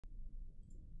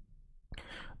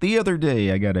The other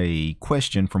day I got a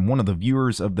question from one of the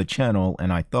viewers of the channel,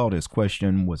 and I thought his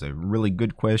question was a really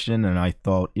good question, and I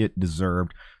thought it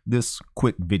deserved this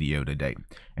quick video today.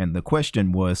 And the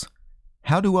question was,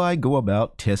 how do I go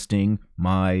about testing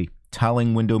my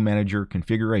tiling window manager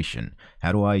configuration?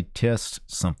 How do I test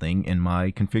something in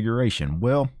my configuration?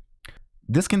 Well,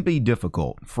 this can be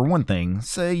difficult. For one thing,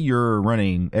 say you're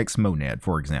running Xmonad,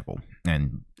 for example,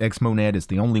 and Xmonad is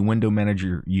the only window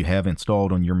manager you have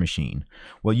installed on your machine.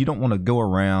 Well, you don't want to go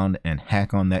around and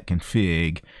hack on that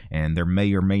config, and there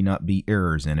may or may not be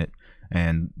errors in it.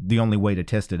 And the only way to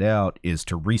test it out is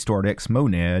to restart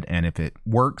Xmonad, and if it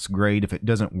works, great. If it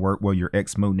doesn't work, well, your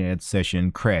Xmonad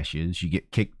session crashes. You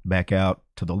get kicked back out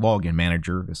to the login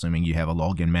manager, assuming you have a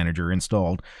login manager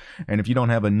installed. And if you don't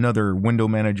have another window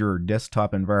manager or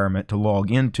desktop environment to log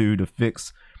into to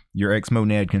fix your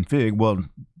Xmonad config, well,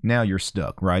 now you're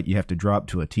stuck, right? You have to drop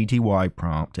to a TTY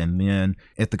prompt, and then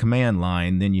at the command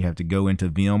line, then you have to go into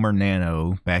Vim or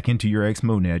Nano, back into your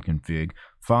Xmonad config,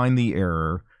 find the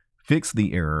error, fix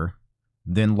the error,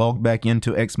 then log back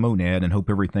into Xmonad and hope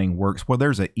everything works. Well,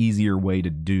 there's an easier way to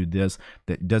do this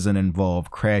that doesn't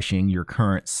involve crashing your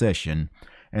current session,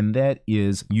 and that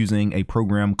is using a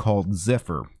program called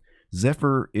Xephyr.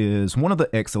 Xephyr is one of the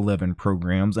X11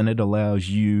 programs, and it allows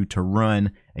you to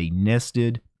run a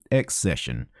nested X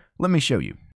session. Let me show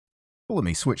you. Let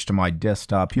me switch to my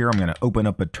desktop here. I'm going to open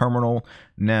up a terminal.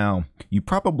 Now, you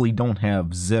probably don't have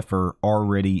Xephyr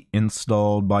already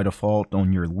installed by default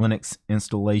on your Linux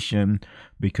installation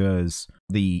because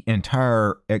the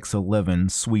entire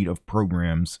X11 suite of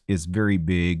programs is very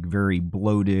big, very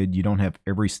bloated. You don't have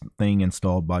everything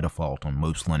installed by default on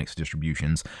most Linux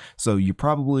distributions, so you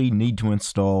probably need to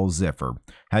install Xephyr.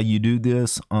 How you do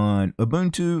this on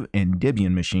Ubuntu and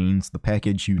Debian machines, the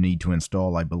package you need to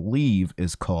install, I believe,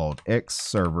 is called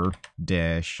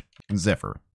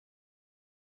xserver-Xephyr.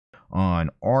 On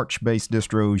Arch-based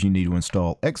distros, you need to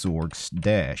install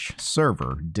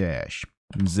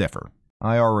xorgs-server-Xephyr.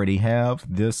 I already have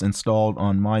this installed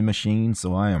on my machine,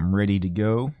 so I am ready to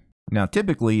go. Now,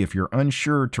 typically, if you're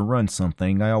unsure to run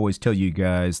something, I always tell you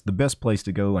guys the best place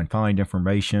to go and find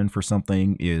information for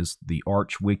something is the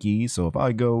Arch Wiki. So if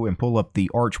I go and pull up the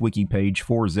Arch Wiki page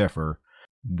for Xephyr,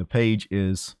 the page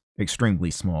is extremely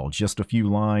small, just a few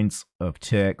lines of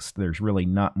text. There's really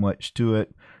not much to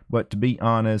it, but to be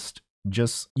honest,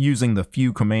 just using the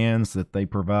few commands that they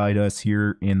provide us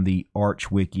here in the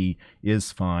Arch Wiki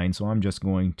is fine. So I'm just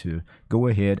going to go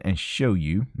ahead and show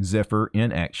you Xephyr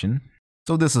in action.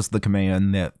 So this is the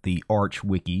command that the Arch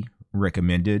Wiki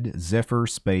recommended, Xephyr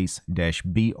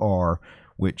 -br,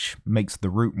 which makes the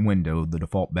root window the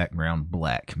default background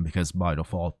black, because by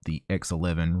default the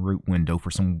X11 root window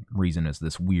for some reason is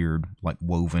this weird like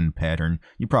woven pattern.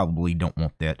 You probably don't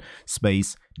want that.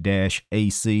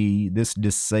 -AC, this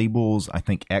disables, I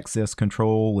think, access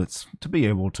control. It's to be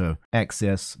able to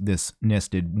access this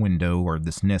nested window or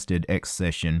this nested X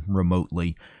session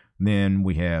remotely. Then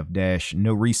we have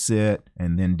 -no reset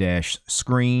and then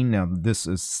 -screen. Now this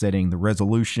is setting the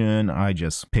resolution. I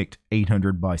just picked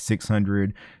 800 by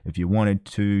 600. If you wanted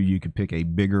to, you could pick a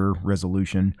bigger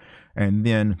resolution. And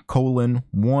then :1.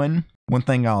 One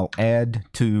thing I'll add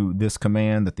to this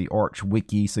command that the Arch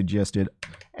Wiki suggested,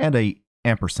 add a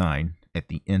ampersand at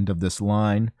the end of this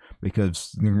line,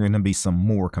 because there are going to be some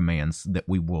more commands that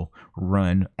we will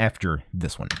run after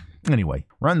this one. Anyway,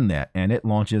 run that, and it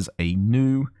launches a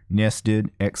new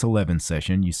nested X11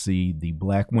 session. You see the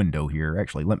black window here.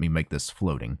 Actually, let me make this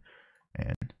floating,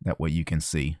 and that way you can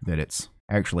see that it's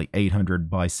actually 800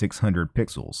 by 600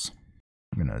 pixels.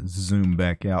 I'm going to zoom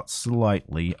back out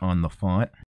slightly on the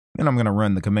font, and I'm going to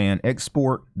run the command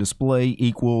export display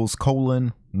equals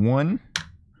 :1.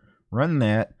 Run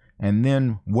that. And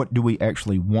then what do we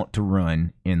actually want to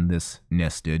run in this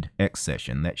nested X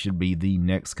session? That should be the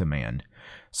next command.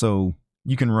 So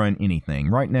you can run anything.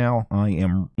 Right now I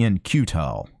am in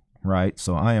Qtile, right?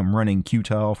 So I am running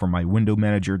Qtile for my window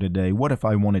manager today. What if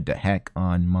I wanted to hack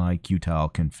on my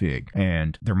Qtile config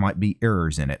and there might be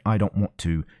errors in it? I don't want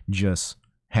to just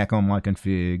hack on my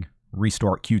config,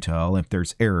 restart Qtile. If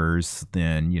there's errors,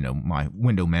 then, you know, my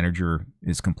window manager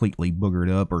is completely boogered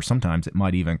up, or sometimes it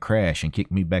might even crash and kick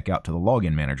me back out to the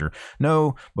login manager.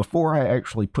 No, before I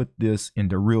actually put this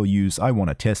into real use, I want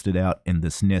to test it out in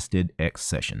this nested X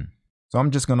session. So I'm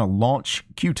just going to launch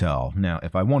Qtile. Now,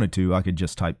 if I wanted to, I could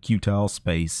just type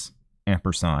Qtile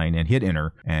ampersand and hit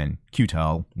enter, and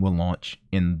Qtile will launch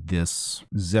in this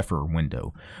Xephyr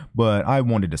window. But I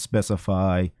wanted to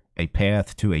specify a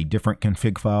path to a different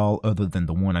config file other than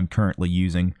the one I'm currently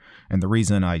using. And the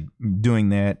reason I'm doing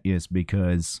that is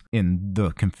because in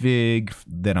the config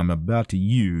that I'm about to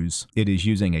use, it is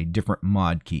using a different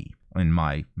mod key. In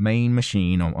my main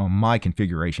machine, on my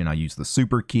configuration, I use the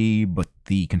super key, but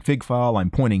the config file I'm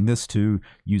pointing this to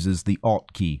uses the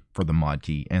alt key for the mod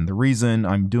key. And the reason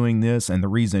I'm doing this, and the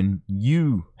reason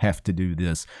you have to do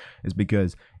this, is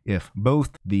because if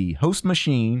both the host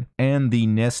machine and the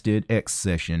nested X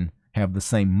session have the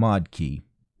same mod key,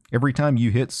 every time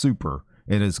you hit super,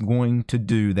 it is going to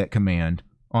do that command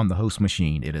on the host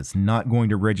machine. It is not going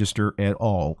to register at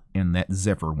all in that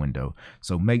Xephyr window.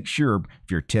 So make sure if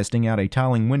you're testing out a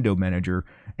tiling window manager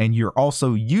and you're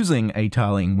also using a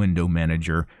tiling window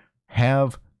manager,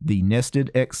 have the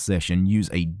nested X session use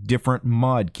a different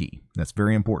mod key. That's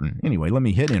very important. Anyway, let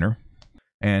me hit enter,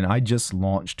 and I just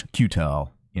launched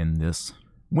Qtile in this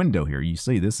window here. You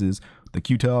see, this is the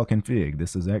Qtile config.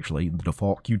 This is actually the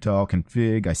default Qtile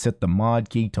config. I set the mod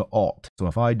key to Alt. So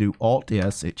if I do Alt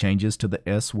S, it changes to the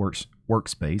S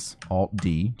workspace. Alt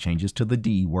D changes to the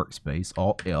D workspace.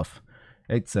 Alt F,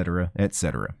 etc.,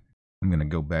 etc. I'm going to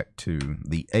go back to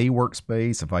the A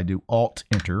workspace. If I do Alt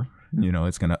Enter,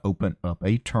 it's going to open up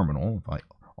a terminal. If I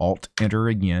Alt Enter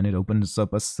again, it opens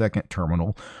up a second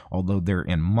terminal, although they're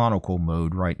in monocle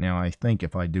mode right now. I think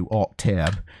if I do Alt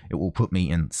Tab, it will put me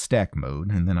in stack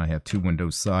mode, and then I have two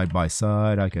windows side by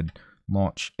side. I could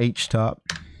launch HTOP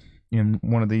in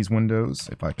one of these windows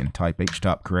if I can type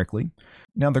HTOP correctly.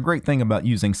 Now, the great thing about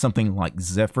using something like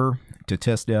Xephyr to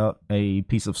test out a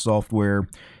piece of software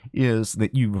is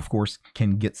that you, of course,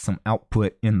 can get some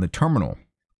output in the terminal.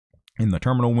 In the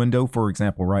terminal window, for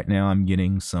example, right now I'm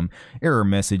getting some error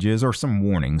messages, or some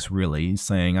warnings really,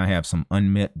 saying I have some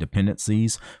unmet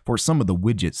dependencies for some of the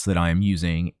widgets that I am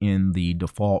using in the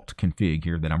default config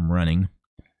here that I'm running.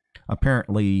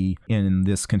 Apparently, in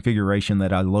this configuration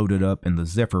that I loaded up in the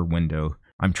Xephyr window,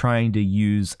 I'm trying to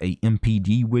use a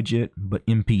MPD widget, but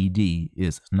MPD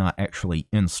is not actually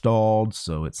installed,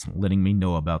 so it's letting me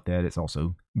know about that. It's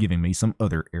also giving me some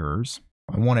other errors.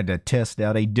 I wanted to test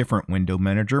out a different window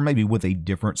manager, maybe with a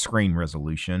different screen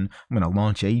resolution. I'm going to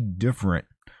launch a different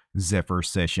Xephyr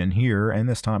session here, and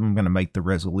this time I'm going to make the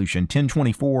resolution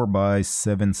 1024 by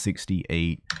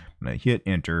 768. I'm going to hit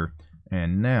enter,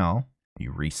 and now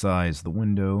you resize the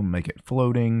window, make it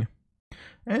floating,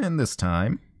 and this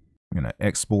time I'm going to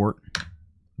export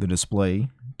the display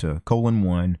to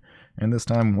 :1, and this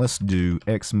time let's do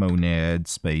xmonad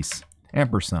space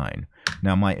ampersand.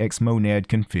 Now my xmonad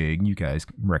config, you guys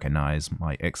recognize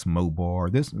my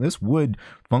xmobar. This would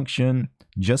function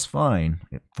just fine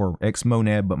for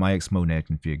xmonad, but my xmonad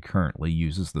config currently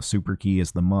uses the super key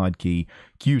as the mod key.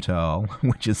 Qtile,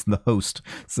 which is the host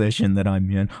session that I'm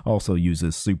in, also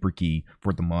uses super key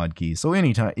for the mod key. So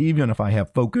anytime, even if I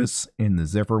have focus in the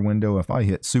Xephyr window, if I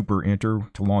hit super enter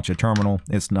to launch a terminal,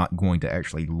 it's not going to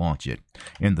actually launch it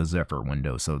in the Xephyr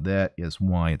window. So that is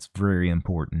why it's very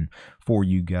important for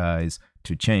you guys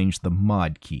to change the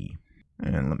mod key.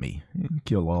 And let me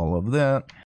kill all of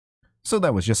that. So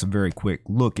that was just a very quick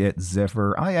look at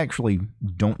Xephyr. I actually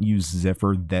don't use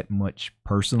Xephyr that much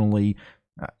personally,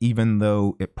 even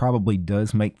though it probably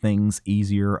does make things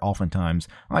easier. Oftentimes,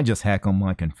 I just hack on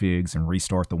my configs and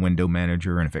restart the window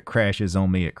manager, and if it crashes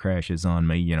on me, it crashes on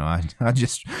me. I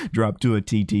just drop to a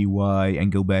TTY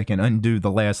and go back and undo the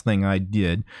last thing I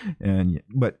did.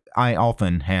 But I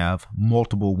often have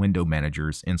multiple window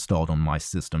managers installed on my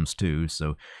systems too,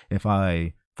 so if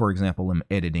I, for example, I'm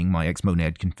editing my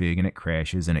xmonad config and it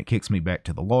crashes and it kicks me back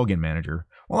to the login manager,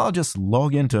 well, I'll just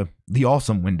log into the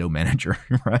awesome window manager,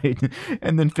 right?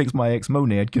 And then fix my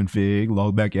xmonad config,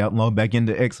 log back out, and log back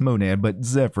into xmonad. But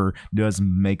Xephyr does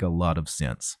make a lot of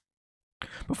sense.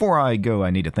 Before I go,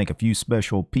 I need to thank a few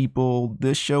special people.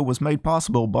 This show was made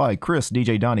possible by Chris,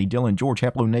 DJ Donnie, Dylan, George,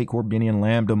 Haplo, Nate, Corbinian,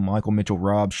 Lambda, Michael, Mitchell,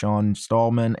 Rob, Sean,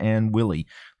 Stallman, and Willie.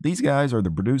 These guys are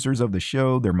the producers of the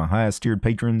show. They're my highest tiered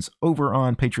patrons over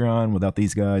on Patreon. Without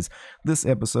these guys, this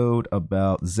episode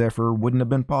about Xephyr wouldn't have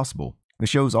been possible. The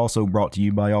show's also brought to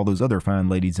you by all those other fine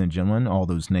ladies and gentlemen, all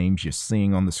those names you're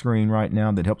seeing on the screen right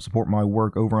now that help support my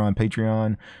work over on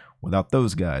Patreon. Without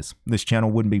those guys, this channel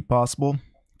wouldn't be possible.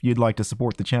 If you'd like to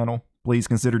support the channel, please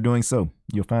consider doing so.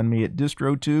 You'll find me at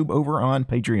DistroTube over on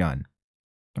Patreon.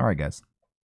 Alright guys,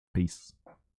 peace.